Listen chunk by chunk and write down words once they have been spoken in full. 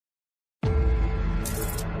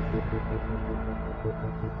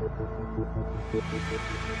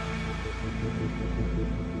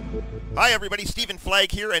Hi everybody,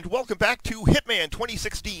 StephenFlagg here, and welcome back to Hitman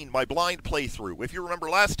 2016, my blind playthrough. If you remember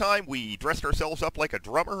last time, we dressed ourselves up like a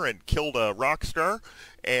drummer and killed a rock star,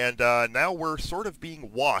 and now we're sort of being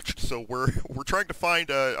watched, so we're trying to find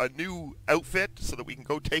a new outfit so that we can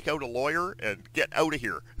go take out a lawyer and get out of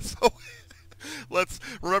here. So, let's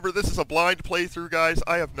remember this is a blind playthrough, guys.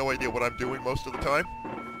 I have no idea what I'm doing most of the time.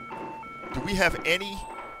 Do we have any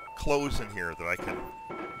clothes in here that I can...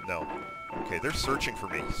 No. Okay, they're searching for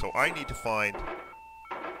me, so I need to find...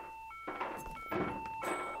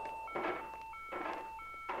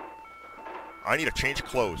 I need to change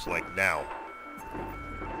clothes, like, now.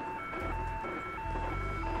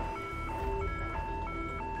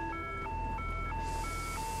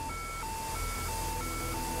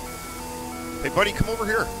 Hey, buddy, come over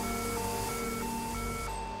here.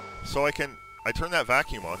 So I turn that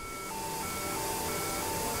vacuum on.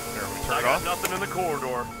 There, let me turn it off. I got nothing in the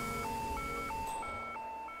corridor.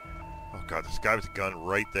 Oh god, this guy with a gun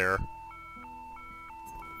right there.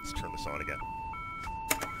 Let's turn this on again.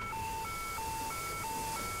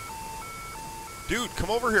 Dude, come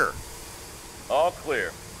over here. All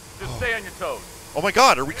clear. Just stay on your toes. Oh my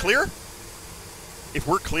god, are we clear? If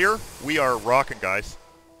we're clear, we are rocking, guys.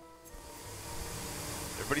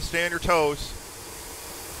 Everybody stay on your toes.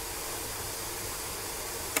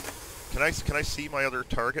 Can I see my other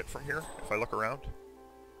target from here if I look around?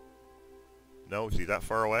 No, is he that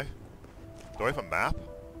far away? Do I have a map?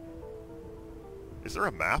 Is there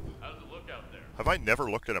a map? How's it look out there? Have I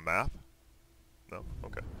never looked at a map? No?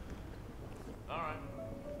 Okay. Alright.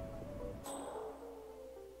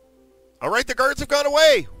 Alright, the guards have gone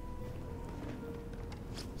away!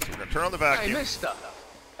 So we're gonna turn on the vacuum. Hey, mister!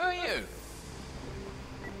 Who are you?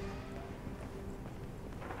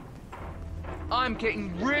 I'm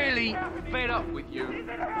getting really fed up with you. Is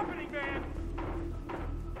it happening, man?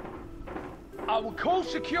 I will call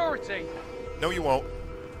security. No, you won't.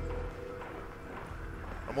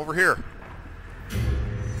 I'm over here.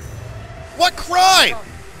 What crime?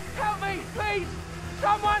 Help me, please!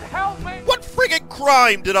 Someone help me! What friggin'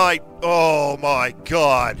 crime did I... Oh my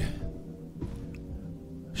god.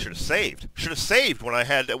 Should have saved. Should have saved when I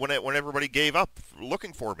had... when everybody gave up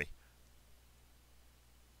looking for me.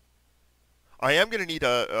 I am gonna need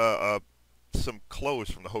some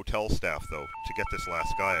clothes from the hotel staff, though, to get this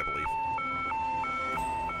last guy, I believe.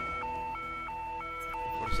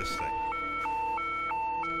 What is this thing?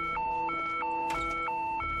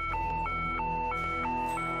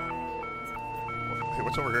 Hey,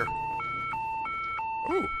 what's over here?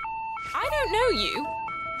 Ooh. I don't know you.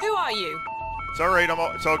 Who are you? It's alright,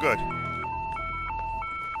 it's all good.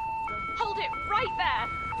 Hold it right there.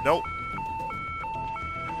 Nope.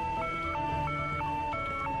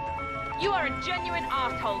 You are a genuine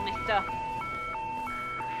arsehole, mister.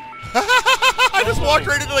 I just walked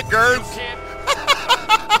right into the guards.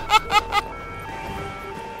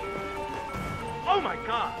 Oh my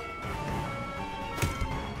god!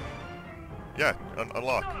 Yeah,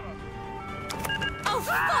 unlock. Oh,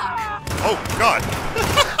 fuck! Oh, God.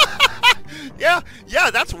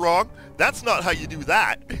 Yeah, that's wrong. That's not how you do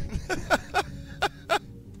that.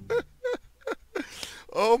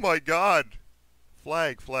 Oh, my God.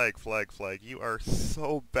 Flag. You are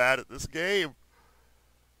so bad at this game.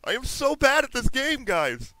 I am so bad at this game,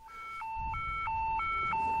 guys.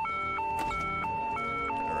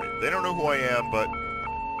 Alright, they don't know who I am, but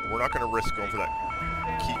we're not going to risk going for that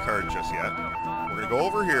key card just yet. We're going to go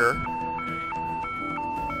over here.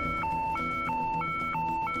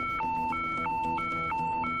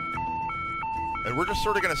 And we're just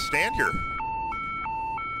sort of going to stand here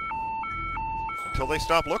until they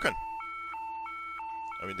stop looking.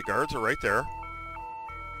 I mean, the guards are right there.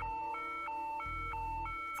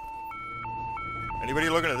 Anybody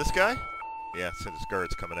looking at this guy? Yeah, so this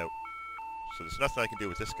guard's coming out. So there's nothing I can do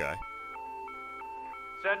with this guy.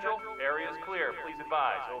 Central, area is clear. Please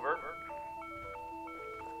advise. Over.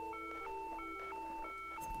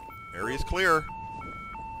 Area's clear.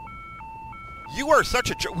 You are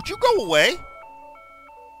such a would you go away?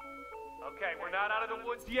 Okay, we're not out of the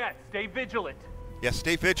woods yet. Stay vigilant. Yeah,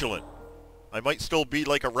 stay vigilant. I might still be,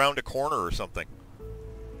 like, around a corner or something.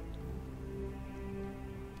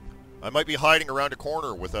 I might be hiding around a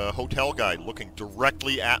corner with a hotel guy looking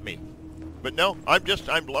directly at me. But no, I'm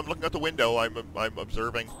looking out the window. I'm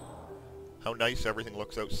observing how nice everything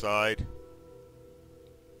looks outside.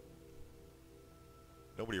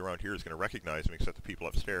 Nobody around here is going to recognize me except the people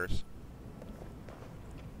upstairs.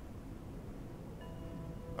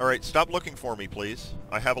 Alright, stop looking for me, please.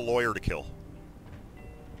 I have a lawyer to kill.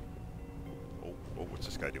 Oh, what's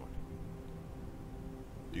this guy doing?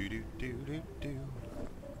 Do do do do do.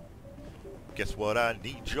 Guess what? I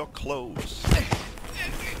need your clothes.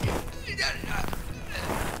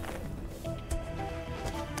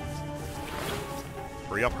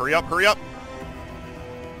 Hurry up! Hurry up! Hurry up!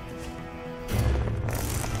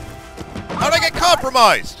 How'd I get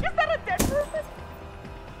compromised? Is that a dead person?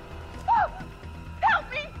 Oh,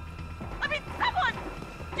 help me! I mean, someone!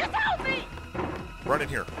 Just help me! Run in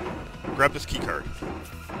here. Grab this key card.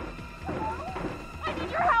 I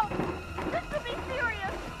need your help! This could be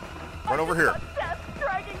serious! Run over here. Death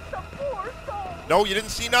dragging some poor soul! No, you didn't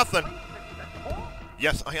see nothing.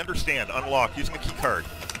 Yes, I understand. Unlock using the key card.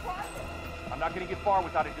 I'm not going to get far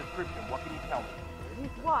without a description. What can you tell me?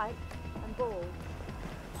 He's white and bold.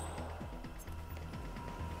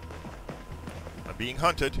 I'm being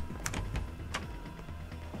hunted.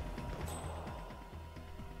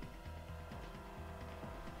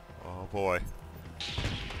 Oh boy.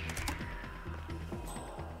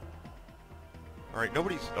 Alright,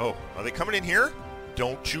 nobody's... Oh, are they coming in here?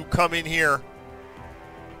 Don't you come in here.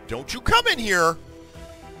 Don't you come in here.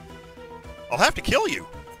 I'll have to kill you.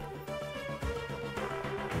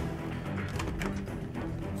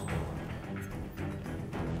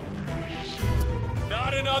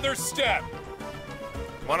 Not another step.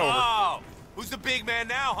 Come on over. Oh, who's the big man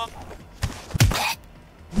now, huh?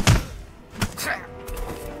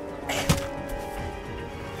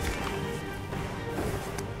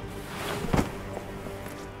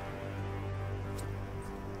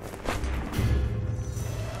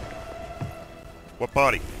 What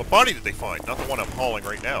body? What body did they find? Not the one I'm hauling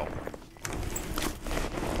right now.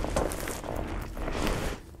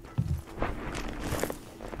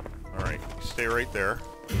 Alright, you stay right there.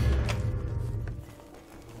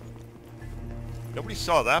 Nobody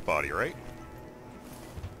saw that body, right?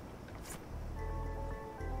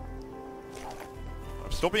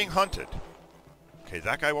 I'm still being hunted. Okay,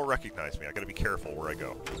 that guy will recognize me. I gotta be careful where I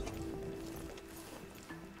go.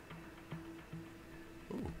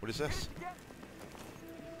 Ooh, what is this?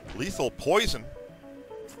 Lethal poison?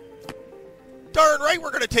 Darn right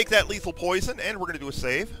we're gonna take that lethal poison, and we're gonna do a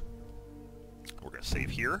save. We're gonna save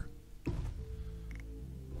here.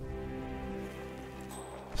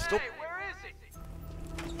 Still... Hey, where is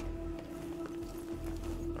he?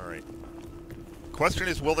 Alright. Question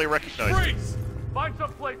is, will they recognize me? Freeze! Find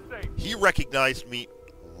someplace safe. He recognized me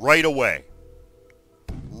right away.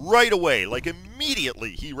 Right away. Like,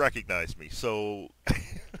 immediately he recognized me. So,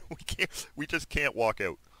 we just can't walk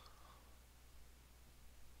out.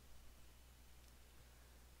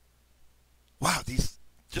 Wow, these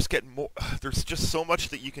just get more... There's just so much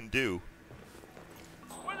that you can do.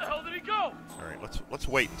 Where the hell did he go? Alright, let's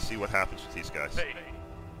wait and see what happens with these guys. Hey,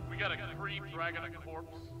 we got a creep dragging a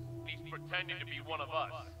corpse. He's pretending to be one of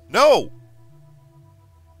us. No!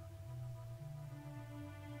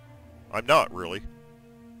 I'm not, really.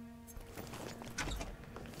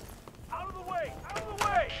 Out of the way! Out of the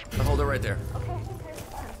way! I'll hold it right there.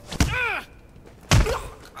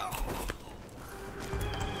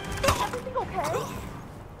 Everything okay?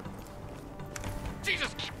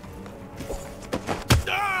 Jesus!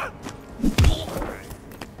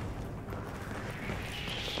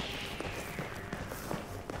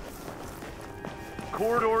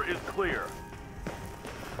 Corridor is clear.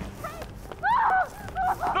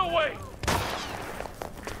 No way!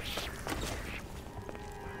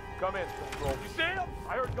 Come in, Central. You see him?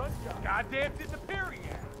 I heard gunshots. Goddamn disappearing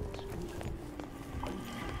act.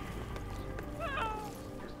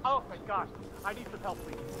 Oh, thank gosh. I need some help,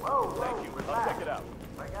 please. Whoa, thank you. I'll check it out.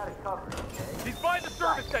 I got it covered, okay? He's by the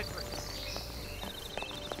service entrance.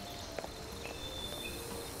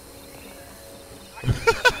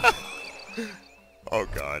 Oh,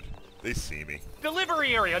 God. They see me.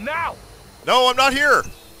 Delivery area, now! No, I'm not here!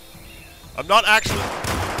 I'm not actually...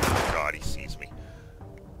 Oh, God, he sees me.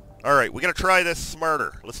 Alright, we gotta try this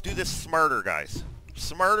smarter. Let's do this smarter, guys.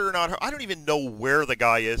 Smarter, not... I don't even know where the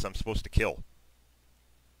guy is I'm supposed to kill.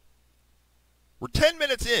 We're 10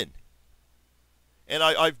 minutes in. And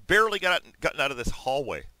I've barely gotten out of this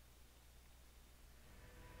hallway.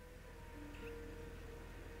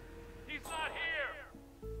 He's not here!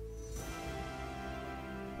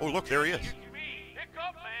 Oh, look, there he is. Pick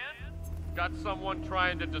up, man! Got someone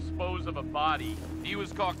trying to dispose of a body. He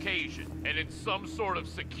was Caucasian and in some sort of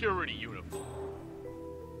security uniform.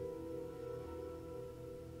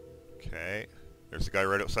 Okay. There's the guy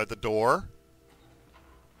right outside the door.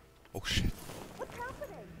 Oh, shit. What's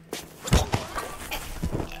happening?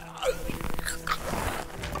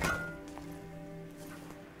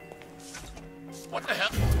 What the hell?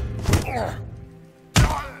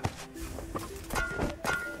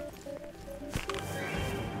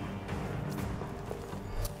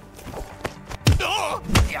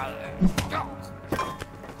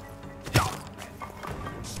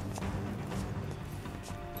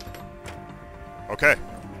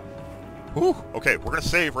 Whew. Okay, we're gonna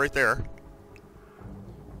save right there.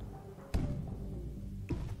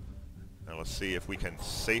 Now let's see if we can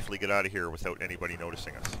safely get out of here without anybody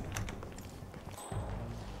noticing us.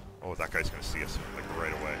 Oh, that guy's gonna see us, like,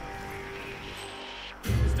 right away.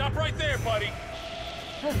 Stop right there, buddy.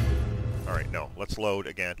 Alright, no. Let's load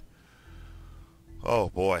again. Oh,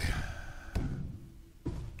 boy.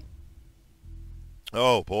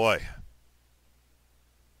 Oh, boy.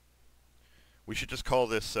 We should just call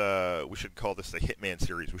this, we should call this the Hitman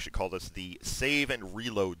series. We should call this the Save and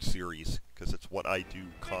Reload series, because it's what I do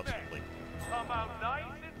constantly. Come out nice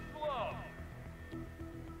and slow.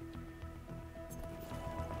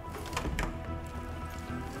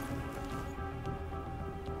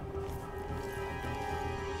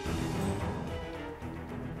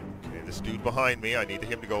 Okay, this dude behind me, I need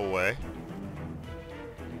him to go away.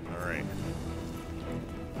 Alright.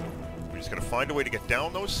 We're just gonna find a way to get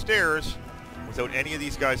down those stairs without any of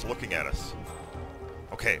these guys looking at us.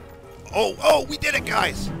 Okay. Oh, we did it,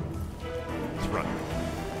 guys! Let's run.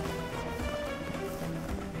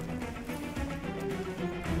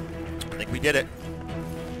 I think we did it.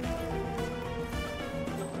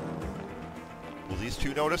 Will these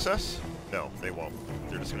two notice us? No, they won't.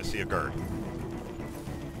 They're just gonna see a guard.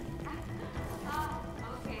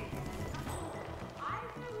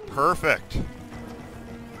 Perfect.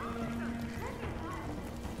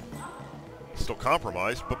 Still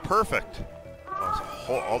compromised, but perfect.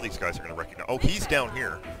 Oh, all these guys are going to recognize. Oh, he's down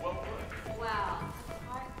here. Wow.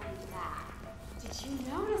 Did you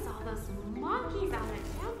notice all those monkeys on the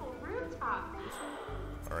temple rooftop?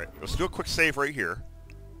 All right, let's do a quick save right here.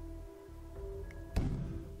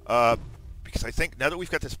 Because I think now that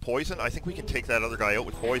we've got this poison, I think we can take that other guy out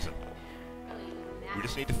with poison. We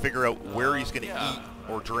just need to figure out where he's going to eat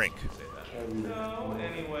or drink. So,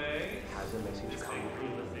 anyway,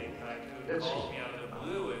 Let's see. called me out of the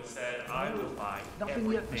blue and said I will buy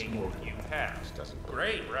Nothing yet, Mr. everything Morgan. you have.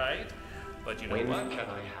 Great, right? But you know When what? can I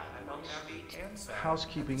I don't have the answer.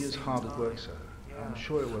 Housekeeping is hard at work, sir. I'm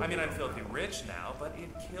sure it will. I mean, I'm filthy rich now, but it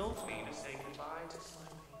killed me to say goodbye to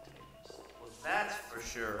my paintings. Well, that's for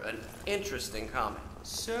sure an interesting comment.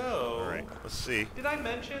 So, All right, let's see. did I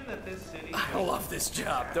mention that this city... I love this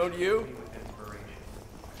job, don't you?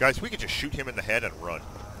 Guys, we could just shoot him in the head and run.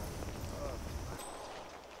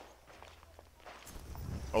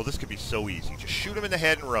 Oh, this could be so easy. Just shoot him in the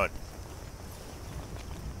head and run.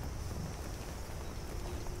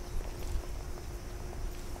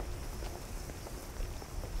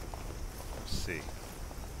 Let's see.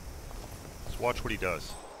 Let's watch what he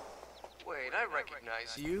does. Wait, I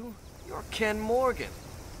recognize you. You're Ken Morgan.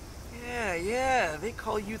 Yeah, they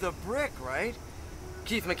call you the Brick, right?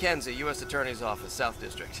 Keith McKenzie, U.S. Attorney's Office, South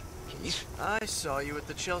District. Keith? I saw you at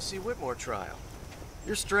the Chelsea Whitmore trial.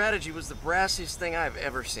 Your strategy was the brassiest thing I've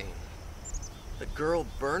ever seen. The girl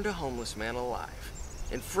burned a homeless man alive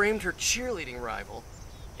and framed her cheerleading rival,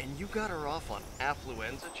 and you got her off on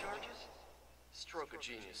affluenza charges? Stroke of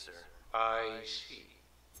genius, sir. I see.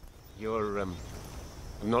 You're,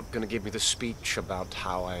 not gonna give me the speech about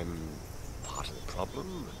how I'm part of the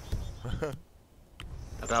problem?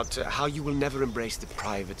 About how you will never embrace the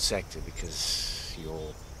private sector because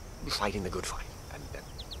you're fighting the good fight. And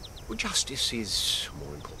well, justice is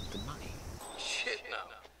more important than money. Shit, no.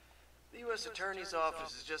 The U.S. Attorney's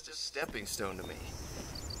Office is just a stepping stone to me.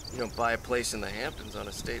 You don't buy a place in the Hamptons on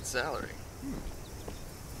a state salary.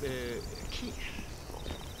 Keith.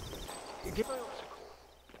 Give my office a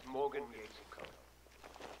call. Morgan Yates & Co.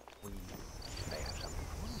 We may have something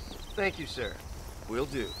for you. Thank you, sir. Will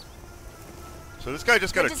do. So this guy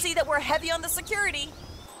just got Good to see that we're heavy on the security.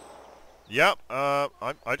 Yep,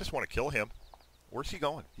 I just want to kill him. Where's he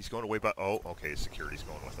going? He's going away by... Oh, okay, his security's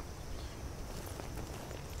going with him.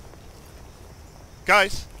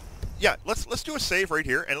 Guys, yeah, let's do a save right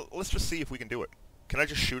here, and let's just see if we can do it. Can I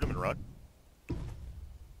just shoot him and run?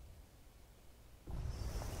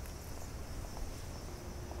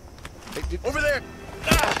 Over there!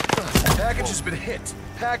 Package has been hit.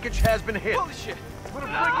 Package has been hit. Holy shit! I'm gonna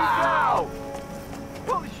bring you down.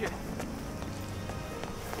 Holy shit!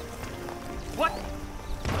 What?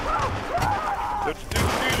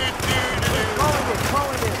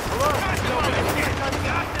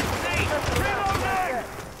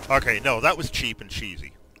 Okay, no, that was cheap and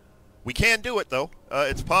cheesy. We can do it though.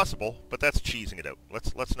 It's possible, but that's cheesing it out.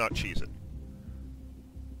 Let's not cheese it.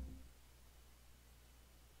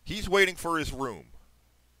 He's waiting for his room.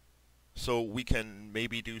 So we can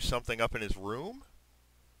maybe do something up in his room?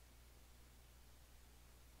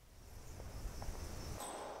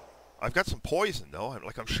 I've got some poison though.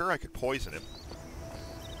 I'm sure I could poison him.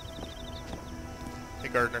 Hey,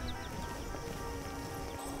 Gardner.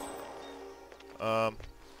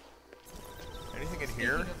 Anything in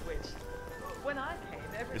here? When I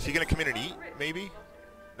came, Is he gonna come in and eat? Maybe?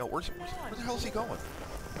 No. Where the hell is he going?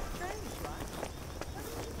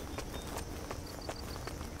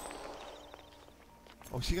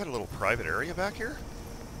 Oh, so you got a little private area back here?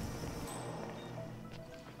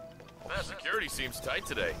 That security seems tight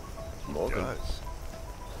today. It does.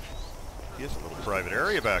 He has a little private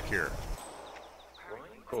area back here. Why are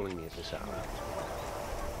you calling me at this hour?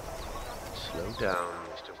 Slow down,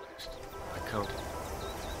 Mr. West. I counted.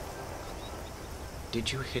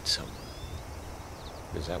 Did you hit someone?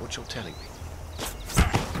 Is that what you're telling me?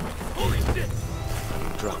 Holy shit! Are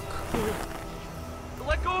you drunk?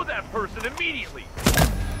 Let go of that person immediately!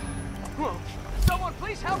 Someone,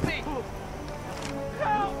 please help me!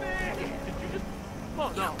 Help me! Did you just... Oh,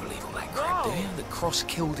 You don't believe all that crap, do you? The Cross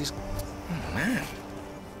killed his... Oh, man.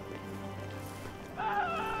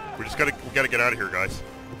 We gotta get out of here, guys.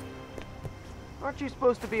 Aren't you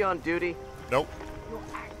supposed to be on duty? Nope.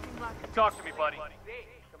 Talk to me, buddy. Help!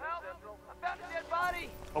 I found a dead body!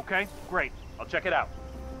 Okay, great. I'll check it out.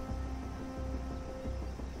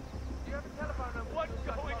 Do you have a telephone number? What's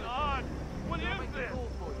going on? What is this?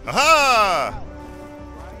 Aha!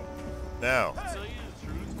 Now. To tell you the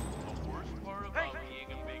truth, the worst part about being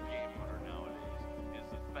a big game hunter nowadays is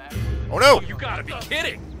the fact that... Oh no! You gotta be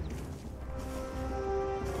kidding!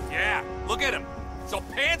 Yeah, look at him. So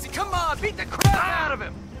pansy. Come on, beat the crap out of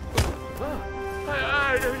him!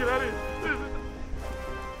 I gotta get out of here.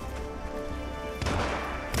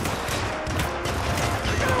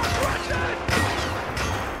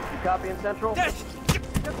 You copying Central? Yes. Get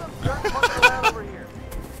some dirt fucking around over here.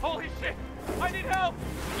 Holy shit! I need help!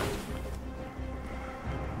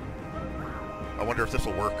 I wonder if this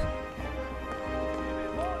will work.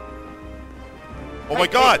 Oh my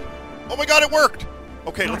god! Oh my god, it worked!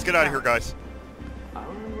 Okay, let's get out of here, guys.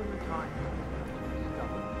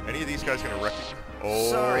 Any of these guys gonna wreck you?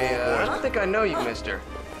 Oh, Sorry, I boy. don't think I know you, mister.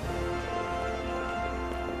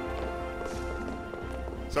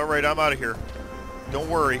 It's alright, I'm out of here. Don't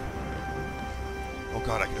worry. Oh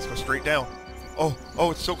god, I can just go straight down. Oh,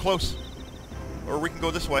 it's so close. Or we can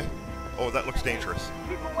go this way. Oh, that looks dangerous.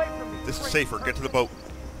 Keep away from me. This is safer. Get to the boat.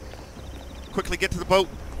 Quickly get to the boat.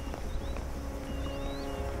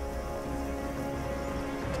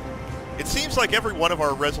 It seems like every one of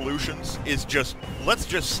our resolutions is just, let's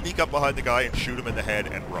just sneak up behind the guy and shoot him in the head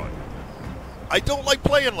and run. I don't like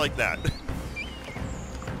playing like that.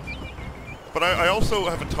 But I also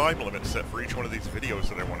have a time limit set for each one of these videos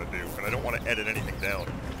that I want to do, and I don't want to edit anything down.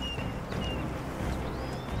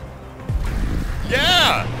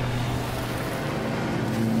 Yeah!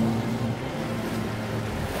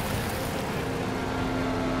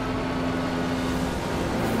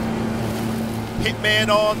 Hitman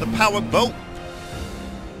on the power boat.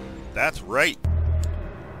 That's right.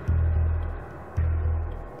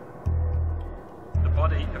 The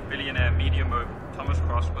body of billionaire media mogul Thomas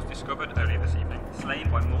Cross was discovered earlier this evening, slain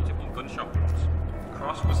by multiple gunshot wounds.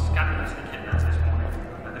 Cross was scandalously kidnapped this morning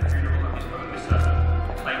at the funeral of his only son,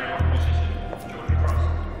 claiming opposition Jordan Cross.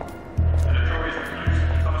 The notorious recluse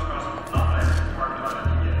Thomas Cross has not left the Department of Island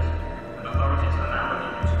in years, and authorities are now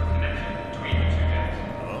looking into a connection between the two gangs.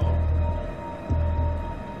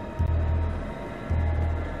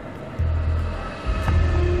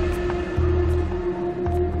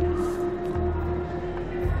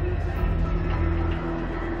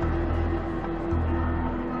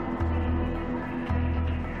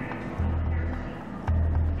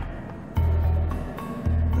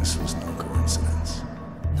 This was no coincidence.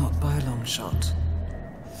 Not by a long shot.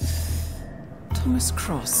 Thomas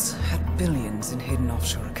Cross had billions in hidden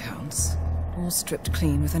offshore accounts, all stripped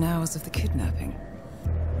clean within hours of the kidnapping.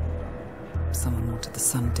 Someone wanted the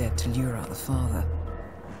son dead to lure out the father.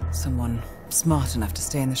 Someone smart enough to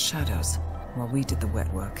stay in the shadows while we did the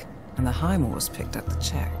wet work, and the Highmores picked up the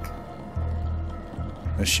check.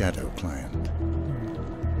 A shadow client.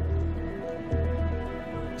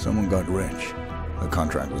 Someone got rich. The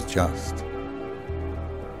contract was just.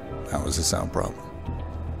 That was a sound problem.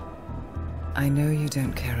 I know you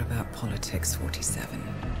don't care about politics, 47.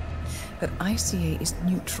 But ICA is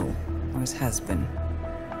neutral, always has been.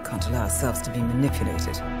 Can't allow ourselves to be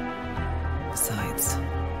manipulated. Besides...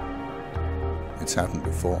 It's happened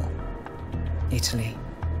before. Italy,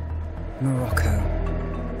 Morocco,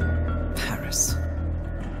 Paris.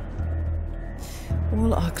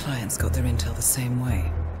 All our clients got their intel the same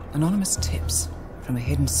way. Anonymous tips from a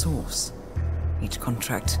hidden source. Each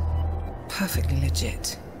contract perfectly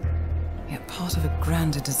legit, yet part of a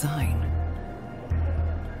grander design.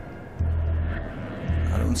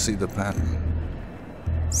 I don't see the pattern.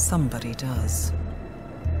 Somebody does.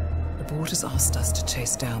 The board has asked us to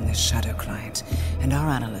chase down this shadow client, and our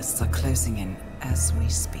analysts are closing in as we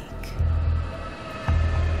speak.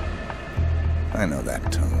 I know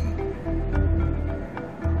that tone.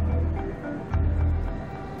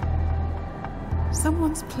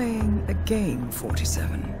 Someone's playing a game,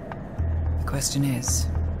 47. The question is,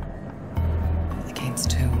 the game's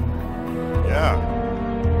tone.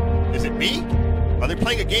 Yeah. Is it me? Are they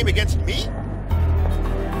playing a game against me?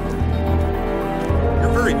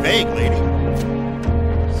 You're very vague, lady.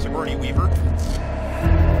 Sigourney Weaver.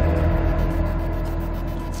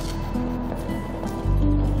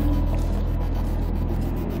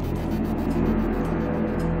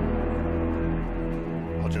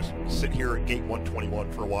 I'll just sit here at gate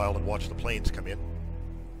 121 for a while and watch the planes come in.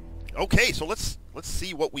 Okay, so let's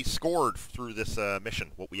see what we scored through this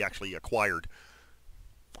mission, what we actually acquired,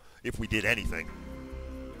 if we did anything.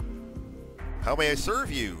 How may I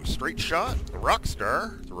serve you? Straight shot, the rock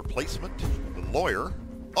star, the replacement, the lawyer,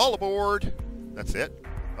 all aboard. That's it.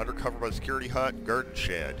 Undercover by the security hut, garden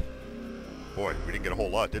shed. Boy, we didn't get a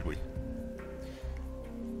whole lot, did we?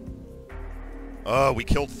 We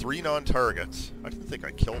killed 3 non-targets. I didn't think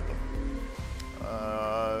I killed them.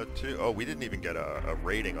 2. Oh, we didn't even get a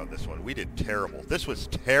rating on this one. We did terrible. This was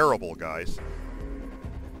terrible, guys.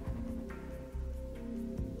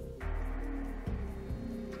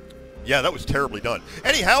 Yeah, that was terribly done.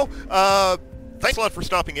 Anyhow, thanks a lot for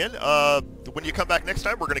stopping in. When you come back next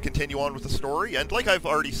time, we're going to continue on with the story. And like I've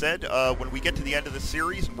already said, when we get to the end of this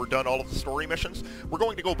series and we're done all of the story missions, we're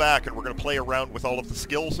going to go back and we're going to play around with all of the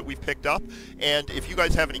skills that we've picked up. And if you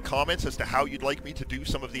guys have any comments as to how you'd like me to do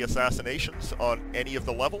some of the assassinations on any of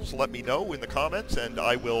the levels, let me know in the comments, and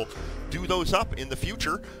I will do those up in the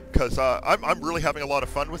future, because I'm really having a lot of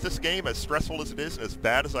fun with this game. As stressful as it is and as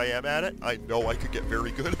bad as I am at it, I know I could get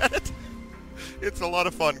very good at it. It's a lot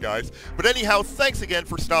of fun, guys. But anyhow, thanks again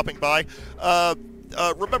for stopping by.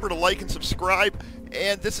 Remember to like and subscribe.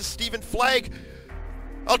 And this is StephenFlagg.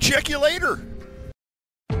 I'll check you later.